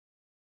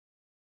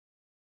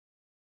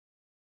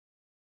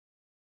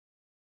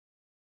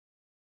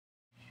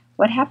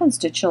What happens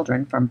to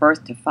children from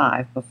birth to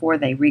 5 before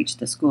they reach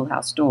the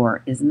schoolhouse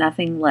door is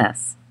nothing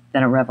less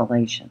than a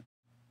revelation.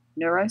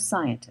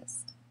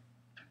 Neuroscientists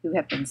who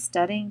have been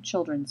studying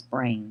children's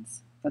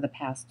brains for the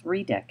past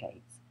 3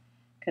 decades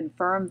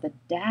confirm the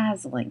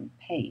dazzling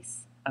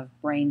pace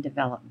of brain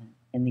development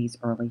in these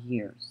early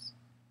years.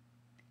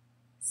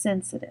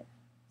 Sensitive,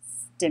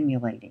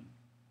 stimulating,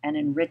 and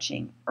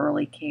enriching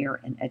early care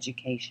and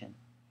education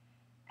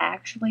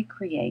actually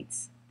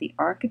creates the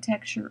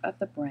architecture of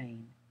the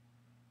brain,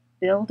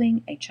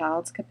 building a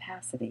child's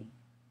capacity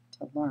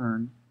to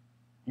learn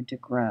and to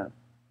grow.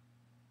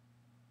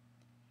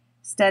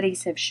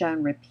 Studies have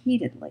shown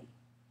repeatedly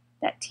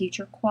that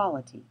teacher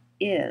quality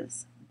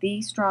is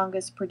the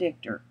strongest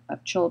predictor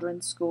of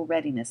children's school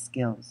readiness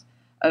skills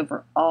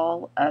over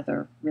all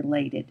other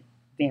related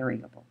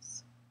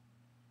variables.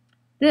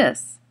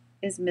 This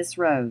is Miss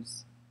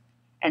Rose,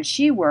 and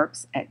she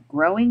works at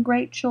Growing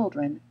Great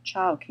Children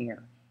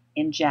Childcare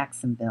in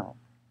Jacksonville.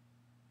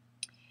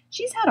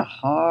 She's had a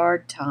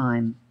hard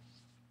time.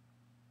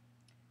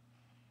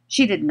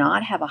 She did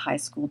not have a high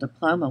school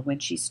diploma when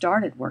she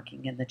started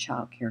working in the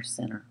child care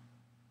center.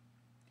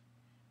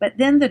 But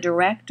then the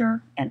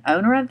director and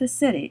owner of the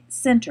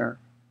center,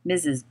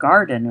 Mrs.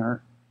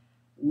 Gardiner,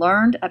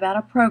 learned about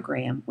a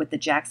program with the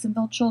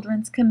Jacksonville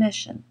Children's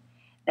Commission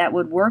that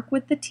would work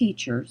with the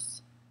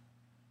teachers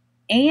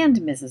and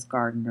Mrs.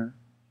 Gardiner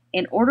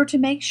in order to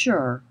make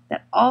sure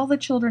that all the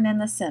children in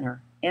the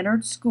center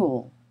entered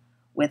school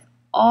with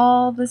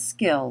all the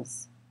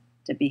skills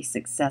to be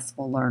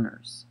successful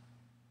learners.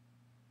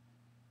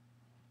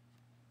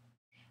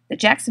 The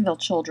Jacksonville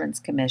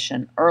Children's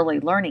Commission Early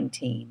Learning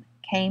Team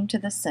came to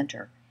the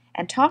center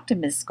and talked to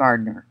Miss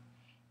Gardner,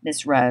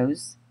 Miss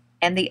Rose,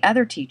 and the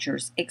other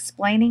teachers,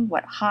 explaining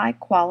what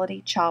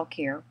high-quality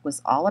childcare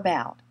was all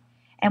about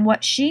and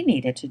what she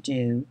needed to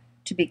do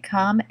to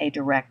become a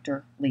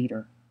director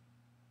leader.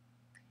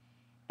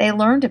 They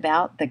learned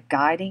about the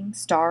guiding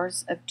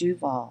stars of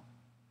Duval.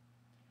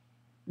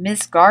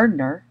 Miss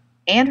Gardner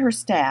and her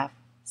staff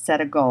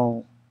set a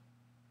goal.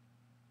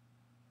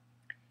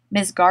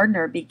 Miss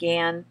Gardner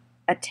began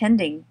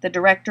attending the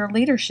Director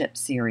Leadership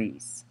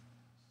Series.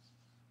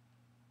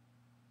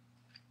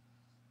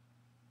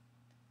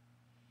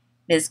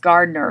 Ms.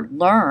 Gardner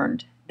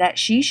learned that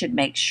she should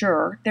make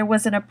sure there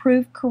was an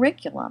approved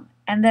curriculum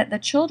and that the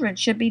children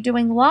should be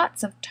doing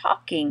lots of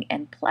talking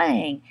and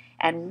playing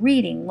and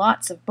reading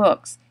lots of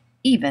books,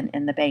 even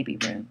in the baby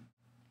room.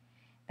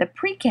 The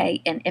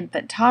pre-K and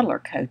infant toddler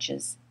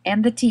coaches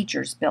and the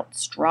teachers built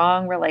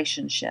strong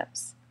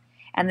relationships,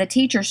 and the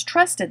teachers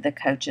trusted the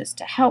coaches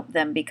to help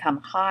them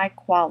become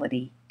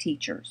high-quality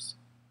teachers.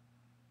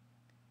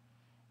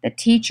 The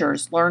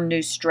teachers learned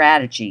new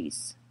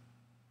strategies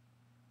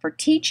for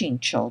teaching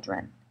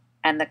children,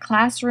 and the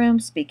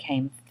classrooms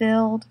became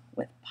filled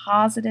with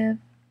positive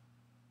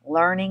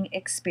learning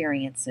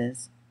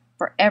experiences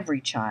for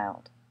every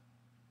child.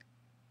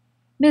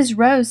 Ms.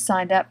 Rose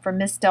signed up for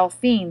Miss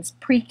Delphine's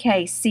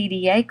pre-K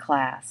CDA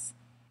class,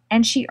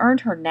 and she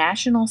earned her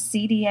national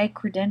CDA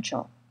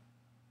credential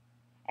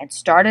and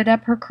started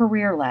up her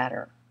career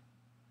ladder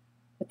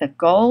with a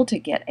goal to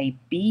get a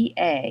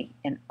BA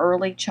in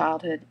early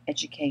childhood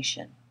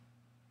education.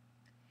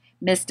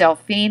 Miss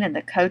Delphine and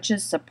the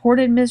coaches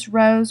supported Ms.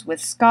 Rose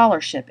with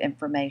scholarship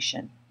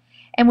information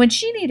and when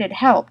she needed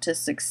help to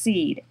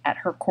succeed at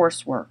her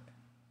coursework.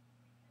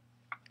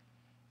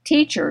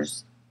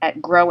 Teachers at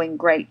Growing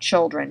Great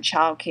Children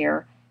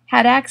Childcare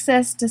had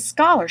access to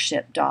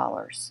scholarship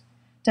dollars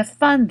to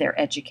fund their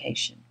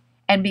education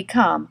and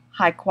become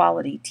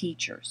high-quality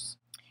teachers.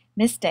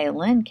 Miss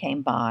Daylin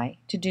came by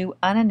to do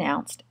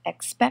unannounced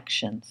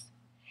inspections,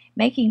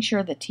 making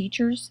sure the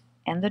teachers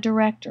and the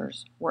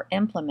directors were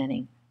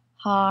implementing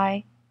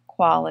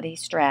high-quality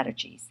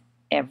strategies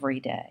every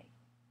day.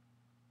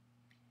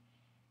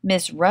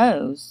 Miss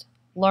Rose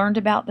learned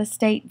about the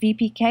state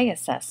VPK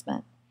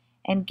assessment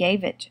and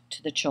gave it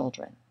to the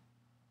children.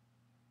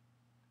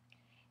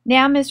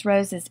 Now Miss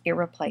Rose is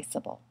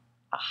irreplaceable,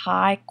 a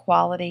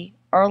high-quality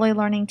early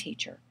learning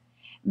teacher,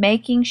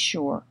 making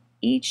sure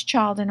each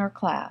child in her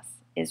class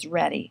is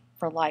ready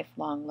for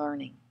lifelong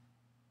learning.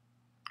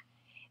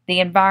 The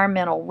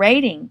Environmental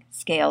Rating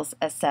Scales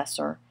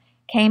Assessor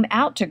came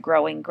out to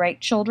Growing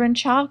Great Children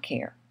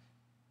Childcare.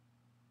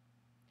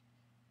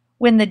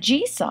 When the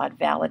GSOD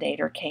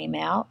validator came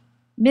out,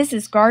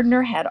 Mrs.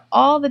 Gardner had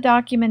all the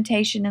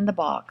documentation in the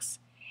box,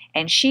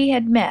 and she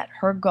had met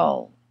her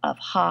goal of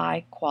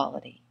high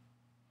quality.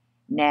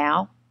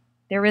 Now,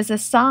 there is a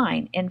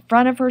sign in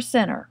front of her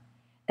center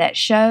that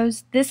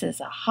shows this is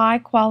a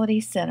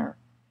high-quality center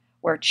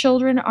where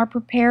children are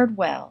prepared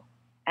well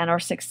and are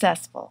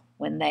successful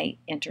when they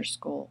enter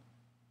school.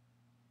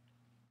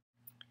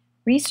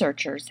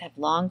 Researchers have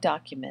long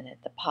documented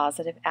the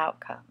positive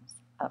outcomes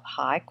of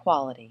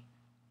high-quality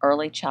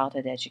early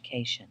childhood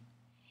education,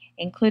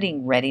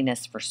 including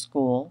readiness for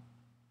school,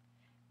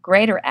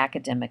 greater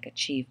academic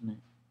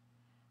achievement,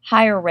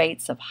 higher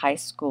rates of high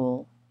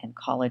school and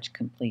college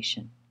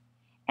completion,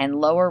 and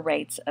lower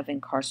rates of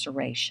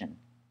incarceration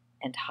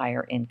and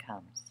higher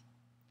incomes.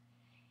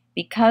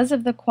 Because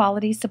of the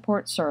quality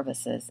support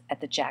services at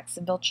the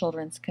Jacksonville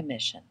Children's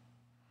Commission,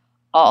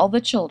 all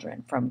the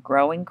children from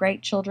Growing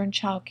Great Children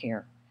Child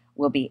Care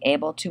will be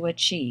able to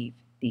achieve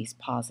these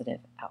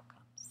positive outcomes.